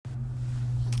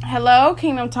Hello,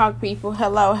 Kingdom Talk people.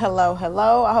 Hello.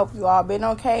 I hope you all been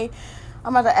okay.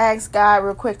 I'm about to ask God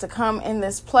real quick to come in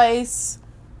this place.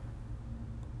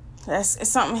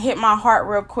 Something hit my heart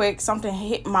real quick. Something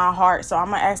hit my heart. So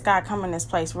I'm going to ask God come in this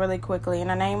place really quickly in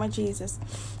the name of Jesus.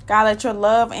 God, let your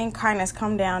love and kindness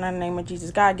come down in the name of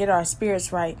Jesus. God, get our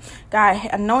spirits right. God,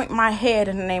 anoint my head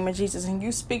in the name of Jesus, and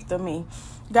you speak to me.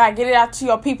 God, get it out to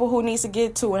your people who needs to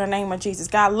get to in the name of Jesus.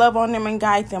 God, love on them and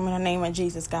guide them in the name of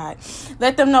Jesus, God.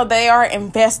 Let them know they are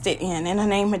invested in the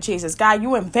name of Jesus. God,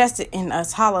 you invested in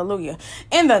us. Hallelujah.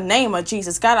 In the name of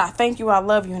Jesus. God, I thank you. I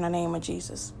love you in the name of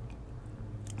Jesus.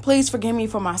 Please forgive me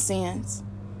for my sins.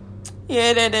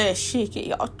 Forgive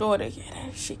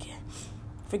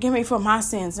me for my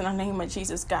sins in the name of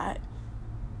Jesus, God.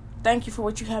 Thank you for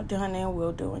what you have done and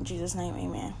will do. In Jesus' name,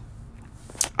 amen.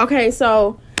 Okay,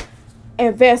 so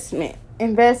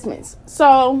investments.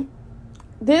 So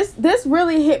this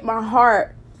really hit my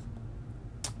heart,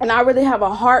 and I really have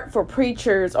a heart for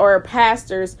preachers or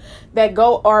pastors that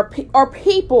go or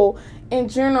people in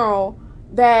general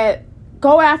that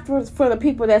go after for the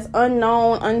people that's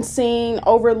unknown, unseen,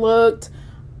 overlooked.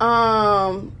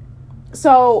 So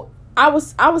I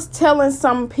was telling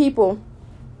some people,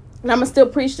 and I'm going to still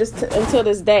preach this until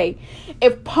this day.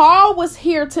 If Paul was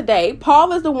here today,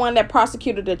 Paul is the one that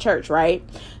prosecuted the church, right?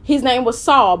 His name was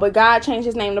Saul, but God changed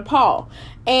his name to Paul.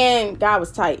 And God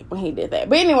was tight when he did that.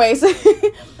 But anyways,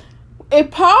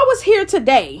 if Paul was here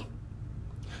today,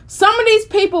 some of these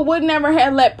people would never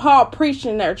have let Paul preach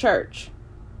in their church.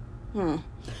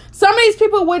 Some of these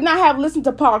people would not have listened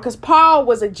to Paul because Paul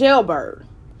was a jailbird.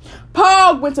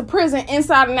 Paul went to prison,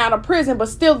 inside and out of prison, but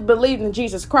still believed in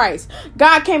Jesus Christ.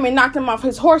 God came and knocked him off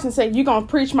his horse and said, you're going to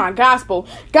preach my gospel.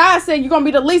 God said, you're going to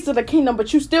be the least of the kingdom,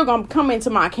 but you still going to come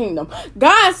into my kingdom.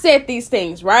 God said these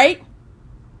things, right?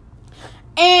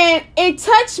 And it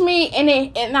touched me,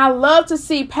 and I love to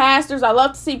see pastors, I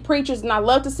love to see preachers, and I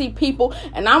love to see people,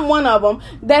 and I'm one of them,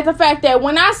 that the fact that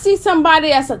when I see somebody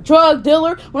that's a drug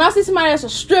dealer, when I see somebody that's a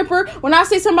stripper, when I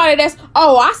see somebody that's,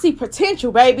 I see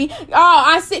potential, baby.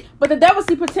 But the devil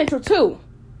see potential too.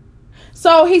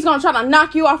 So he's going to try to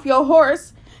knock you off your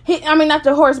horse. Not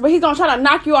the horse, but he's going to try to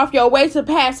knock you off your way to the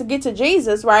path to get to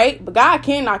Jesus, right? But God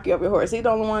can knock you off your horse. He's the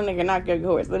only one that can knock you off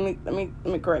your horse. Let me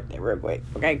correct that real quick,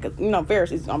 okay? Because,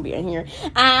 Pharisees going to be in here.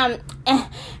 They're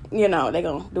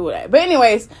going to do that. But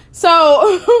anyways,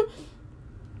 so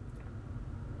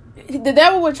the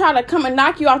devil will try to come and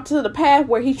knock you off to the path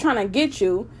where he's trying to get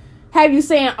you. Have you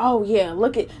saying, oh, yeah,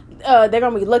 look at, they're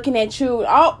going to be looking at you.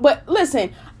 But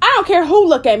listen, I don't care who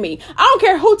look at me. I don't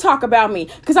care who talk about me,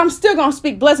 because I'm still going to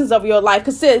speak blessings over your life,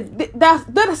 because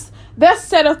that's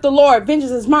saith the Lord,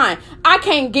 vengeance is mine. I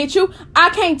can't get you. I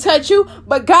can't touch you,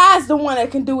 but God's the one that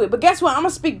can do it. But guess what? I'm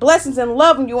going to speak blessings and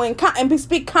loving you and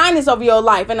speak kindness over your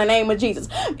life in the name of Jesus.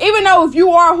 Even though if you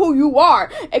are who you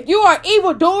are, if you are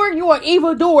evildoer, you are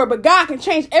evildoer, but God can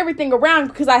change everything around,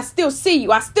 because I still see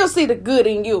you. I still see the good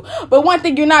in you. But one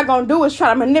thing you're not going to do is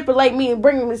try to manipulate me and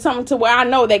bring me something to where I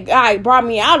know that God brought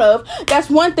me out of. That's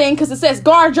one thing, because it says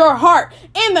guard your heart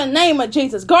in the name of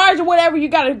Jesus. Guard your whatever you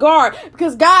got to guard,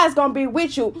 because God's going to be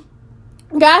with you.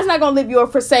 God's not going to leave you or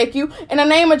forsake you in the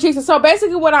name of Jesus. So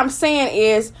basically what I'm saying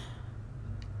is,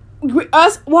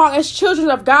 us walk as children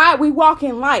of God, we walk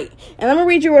in light. And let me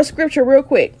read you a scripture real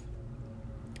quick.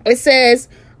 It says,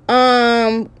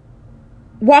 walk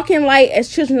in light as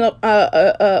children of,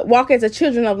 walk as the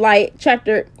children of light,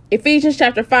 Ephesians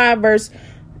chapter 5, verse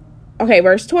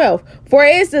 12. For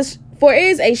it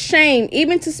is a shame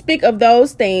even to speak of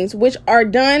those things which are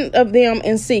done of them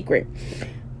in secret.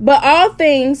 But all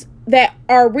things that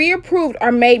are reproved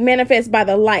are made manifest by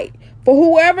the light. For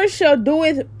whoever shall do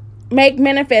it make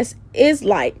manifest is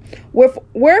light.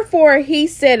 Wherefore he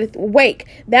saith, wake,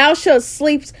 thou shalt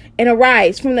sleep and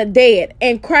arise from the dead,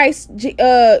 and Christ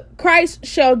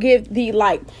shall give thee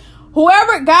light.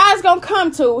 Whoever God's gonna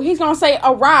come to, he's gonna say,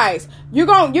 arise. You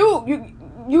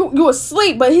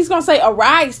asleep, but he's gonna say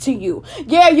arise to you.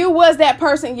 Yeah, you was that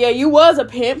person. Yeah, you was a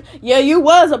pimp. Yeah, you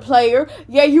was a player.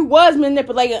 Yeah, you was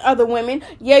manipulating other women.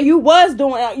 Yeah, you was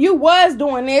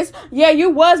doing this. Yeah,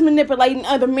 you was manipulating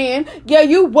other men. Yeah,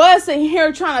 you was sitting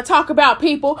here trying to talk about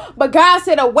people. But God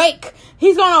said awake.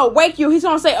 He's gonna awake you. He's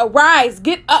gonna say arise.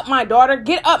 Get up, my daughter.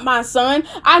 Get up, my son.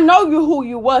 I know you who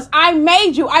you was. I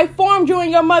made you. I formed you in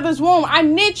your mother's womb. I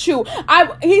knit you.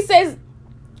 He says,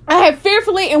 I have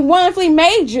fearfully and wonderfully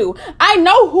made you. I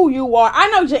know who you are. I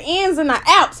know your ins and the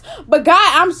outs. But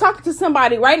God, I'm talking to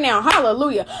somebody right now.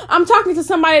 Hallelujah. I'm talking to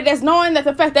somebody that's knowing that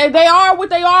the fact that they are what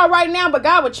they are right now, but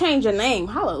God would change your name.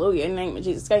 Hallelujah. In the name of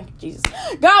Jesus. Thank you, Jesus.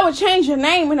 God would change your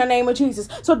name in the name of Jesus.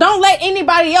 So don't let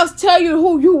anybody else tell you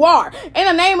who you are. In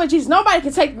the name of Jesus, nobody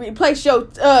can replace your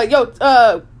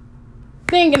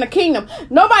thing in the kingdom.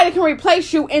 Nobody can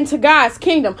replace you into God's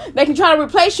kingdom. They can try to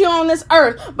replace you on this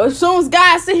earth, but as soon as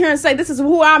God sit here and say, this is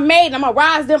who I made, and I'm gonna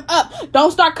rise them up,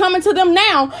 don't start coming to them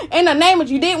now in the name of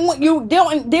you didn't want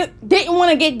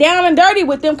to get down and dirty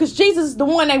with them, because Jesus is the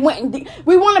one that went and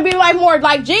we want to be like more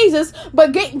like Jesus,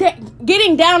 but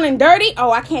getting down and dirty,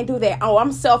 oh, I can't do that. Oh,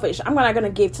 I'm selfish. I'm not gonna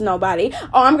give to nobody.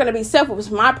 Oh, I'm gonna be selfish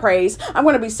with my praise. I'm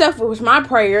gonna be selfish with my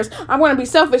prayers. I'm gonna be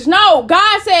selfish. No,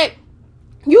 God said,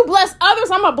 you bless others,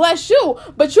 I'm going to bless you.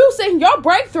 But you saying your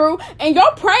breakthrough and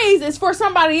your praise is for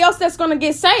somebody else that's going to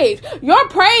get saved. Your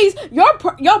praise, your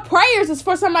prayers is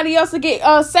for somebody else to get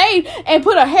saved and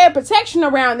put a head protection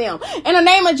around them. In the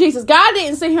name of Jesus, God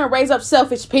didn't sit here and raise up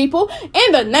selfish people.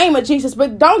 In the name of Jesus,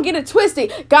 but don't get it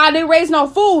twisted. God didn't raise no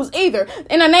fools either.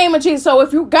 In the name of Jesus. So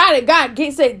if you got it, God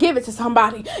said, give it to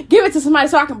somebody. Give it to somebody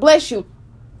so I can bless you.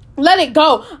 Let it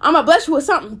go. I'm gonna bless you with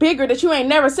something bigger that you ain't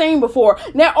never seen before.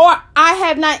 Now, or I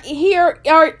have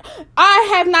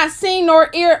not seen nor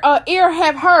ear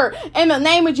have heard. In the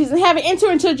name of Jesus, haven't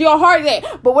entered into your heart yet.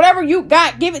 But whatever you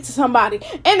got, give it to somebody.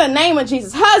 In the name of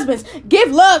Jesus, husbands,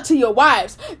 give love to your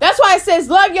wives. That's why it says,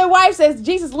 love your wife, says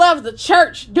Jesus loves the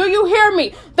church. Do you hear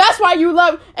me? That's why you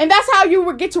love, and that's how you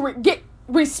will get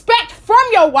respect from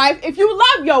your wife if you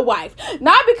love your wife.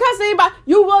 Not because anybody,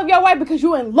 you love your wife because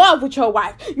you're in love with your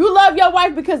wife. You love your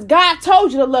wife because God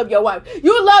told you to love your wife.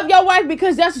 You love your wife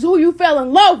because that's who you fell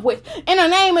in love with. In the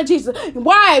name of Jesus.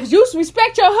 Wives, you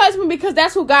respect your husband because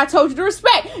that's who God told you to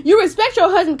respect. You respect your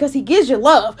husband because he gives you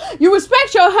love. You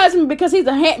respect your husband because he's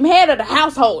the head of the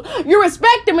household. You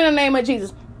respect him in the name of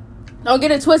Jesus. Don't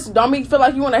get it twisted. Don't feel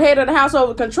like you want the head of the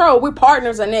household control. We're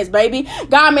partners in this, baby.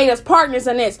 God made us partners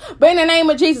in this. But in the name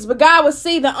of Jesus, but God will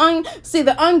see the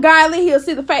ungodly. He'll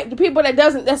see the people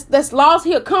that's lost.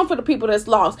 He'll comfort the people that's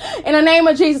lost. In the name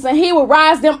of Jesus, and he will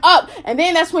rise them up. And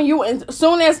then that's when as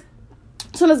soon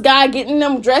as God getting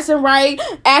them dressing right,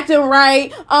 acting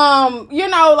right,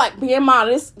 like being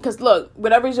modest. Because look,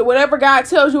 whatever God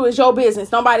tells you is your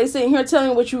business. Nobody's sitting here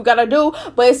telling you what you got to do.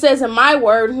 But it says in my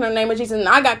word, in the name of Jesus, and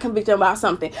I got convicted about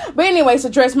something. But anyways, to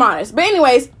dress modest. But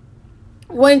anyways,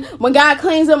 when God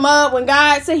cleans them up, when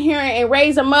God sit here and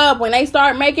raise them up, when they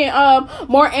start making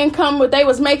more income what they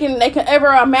was making they could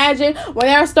ever imagine, when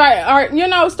they start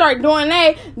doing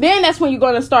that, then that's when you're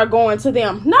going to start going to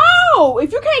them. No,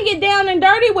 if you can't get down and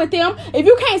dirty with them, if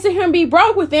you can't sit here and be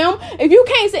broke with them, if you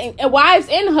can't sit, wives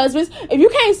and husbands, if you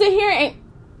can't sit here and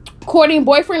courting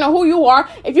boyfriend or who you are,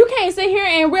 if you can't sit here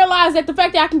and realize that the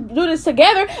fact that I can do this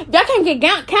together, y'all can't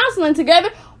get counseling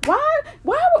together, why?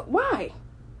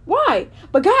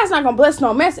 But God's not going to bless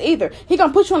no mess either. He going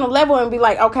to put you on a level and be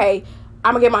like, okay,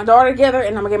 I'm going to get my daughter together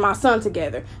and I'm going to get my son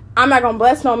together. I'm not going to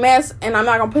bless no mess, and I'm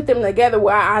not going to put them together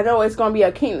where I know it's going to be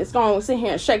a kingdom. It's going to sit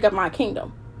here and shake up my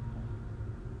kingdom.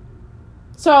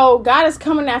 So God is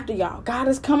coming after y'all. God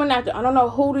is coming after. I don't know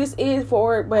who this is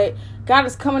for, but God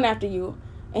is coming after you.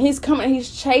 And he's coming. He's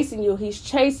chasing you. He's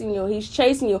chasing you. He's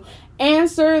chasing you.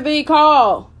 Answer the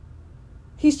call.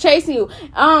 He's chasing you.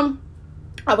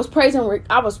 I was praising like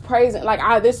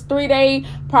this 3-day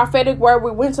prophetic word.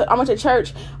 I went to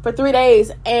church for 3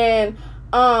 days, and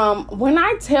when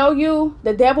I tell you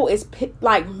the devil is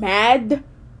like mad,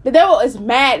 the devil is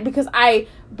mad because I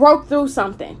broke through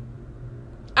something.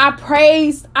 I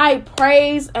praised,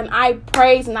 and I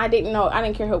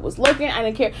didn't care who was looking. I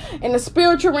didn't care. In the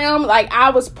spiritual realm, like I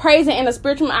was praising in the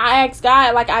spiritual realm. I asked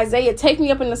God, like Isaiah, take me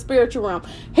up in the spiritual realm.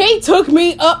 He took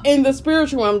me up in the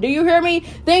spiritual realm. Do you hear me?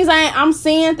 I'm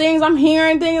seeing things, I'm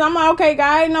hearing things. I'm like, okay,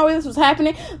 God, I didn't know this was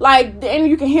happening. Like, and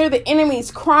you can hear the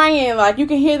enemies crying. Like, you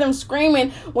can hear them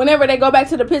screaming whenever they go back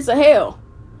to the pits of hell.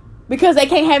 Because they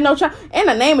can't have no child. In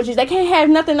the name of Jesus, they can't have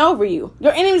nothing over you.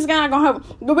 Your enemies not going to have,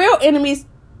 the real enemies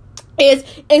is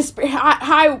in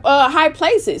high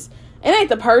places. It ain't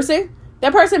the person.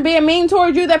 That person being mean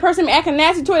towards you, that person acting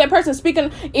nasty toward, that person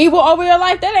speaking evil over your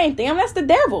life, that ain't them. That's the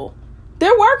devil.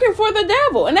 They're working for the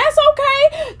devil. And that's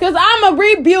okay, because I'm going to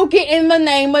rebuke it in the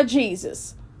name of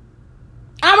Jesus.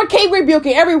 I'm going to keep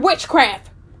rebuking every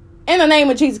witchcraft in the name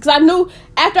of Jesus. Because I knew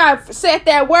after I said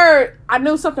that word, I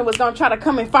knew something was going to try to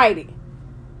come and fight it.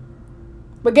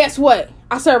 But guess what?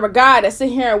 I serve a God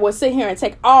that will sit here and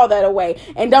take all that away.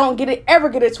 And don't ever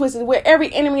get it twisted. With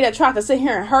every enemy that tried to sit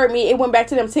here and hurt me, it went back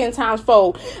to them 10 times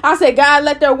fold. I said, God,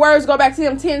 let their words go back to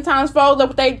them 10 times fold.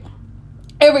 Look,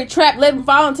 every trap, let them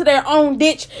fall into their own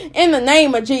ditch in the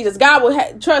name of Jesus. God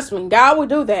will, trust me, God will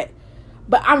do that.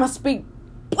 But I'm going to speak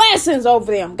blessings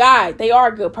over them. God, they are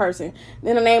a good person.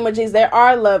 In the name of Jesus, they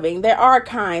are loving. They are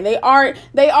kind. They are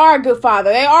a good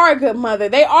father. They are a good mother.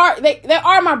 They are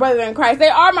my brother in Christ. They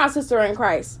are my sister in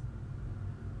Christ.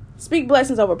 Speak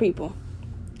blessings over people.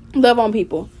 Love on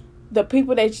people. The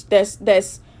people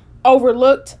that's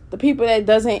overlooked. The people that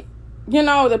doesn't,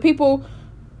 the people,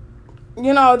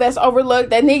 that's overlooked,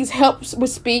 that needs help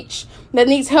with speech. That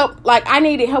needs help. Like, I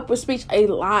needed help with speech a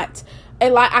lot.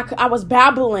 I was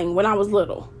babbling when I was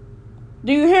little.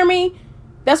 Do you hear me?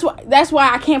 That's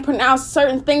why I can't pronounce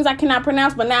certain things I cannot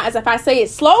pronounce. But now, as if I say it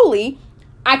slowly,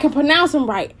 I can pronounce them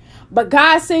right. But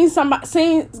God seen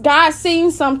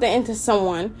something into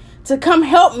someone to come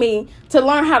help me to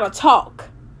learn how to talk.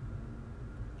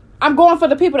 I'm going for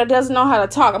the people that doesn't know how to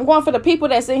talk. I'm going for the people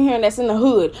that's in here and that's in the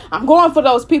hood. I'm going for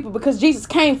those people because Jesus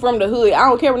came from the hood. I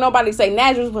don't care what nobody say.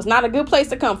 Nazareth was not a good place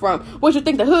to come from. What you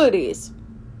think the hood is?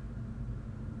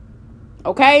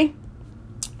 Okay?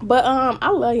 But I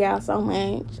love y'all so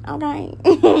much. Okay?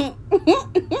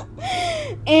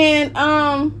 And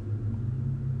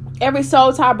every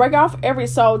soul tie, break off every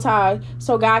soul tie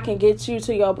so God can get you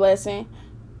to your blessing.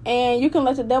 And you can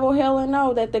let the devil hell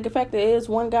know that the fact that it is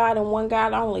one God and one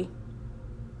God only.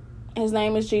 His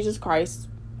name is Jesus Christ.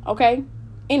 Okay?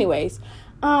 Anyways.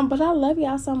 But I love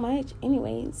y'all so much.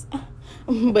 Anyways.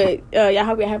 But y'all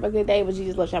hope you have a good day. But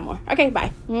Jesus loves y'all more. Okay,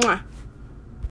 bye. Mwah.